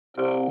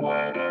The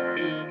weather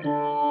in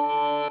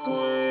Brooklyn.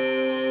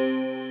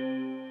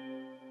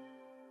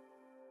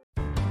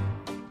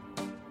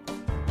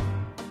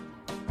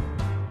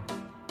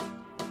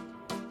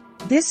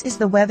 This is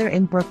the weather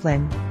in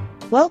Brooklyn.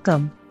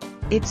 Welcome.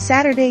 It's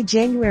Saturday,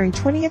 January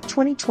 20th,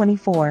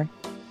 2024.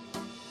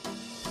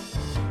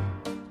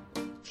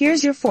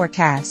 Here's your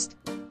forecast.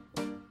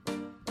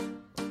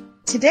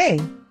 Today,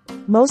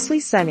 mostly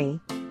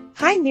sunny.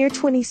 High near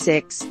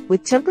 26,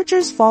 with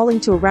temperatures falling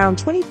to around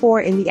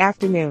 24 in the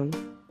afternoon.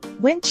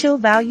 Wind chill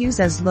values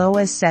as low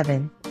as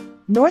 7.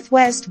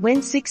 Northwest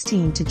wind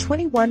 16 to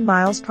 21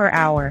 miles per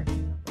hour.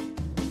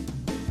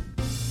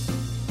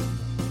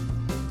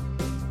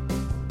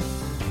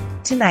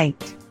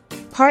 Tonight,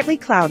 partly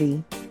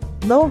cloudy.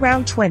 Low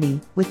around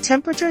 20, with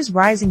temperatures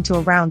rising to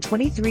around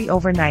 23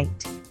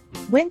 overnight.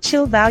 Wind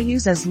chill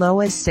values as low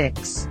as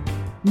 6.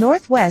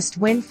 Northwest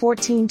wind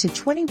 14 to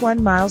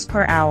 21 miles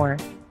per hour.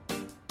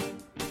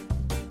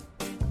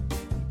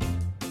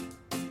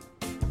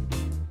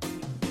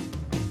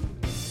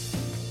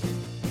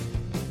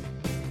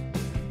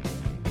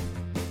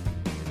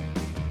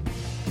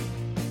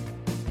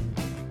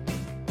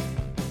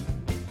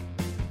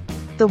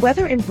 The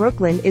Weather in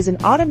Brooklyn is an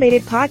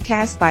automated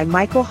podcast by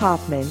Michael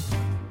Hoffman.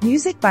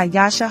 Music by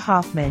Yasha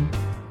Hoffman.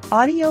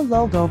 Audio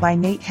logo by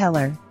Nate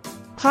Heller.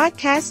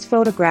 Podcast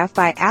photograph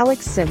by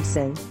Alex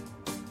Simpson.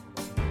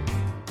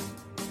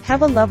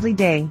 Have a lovely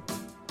day.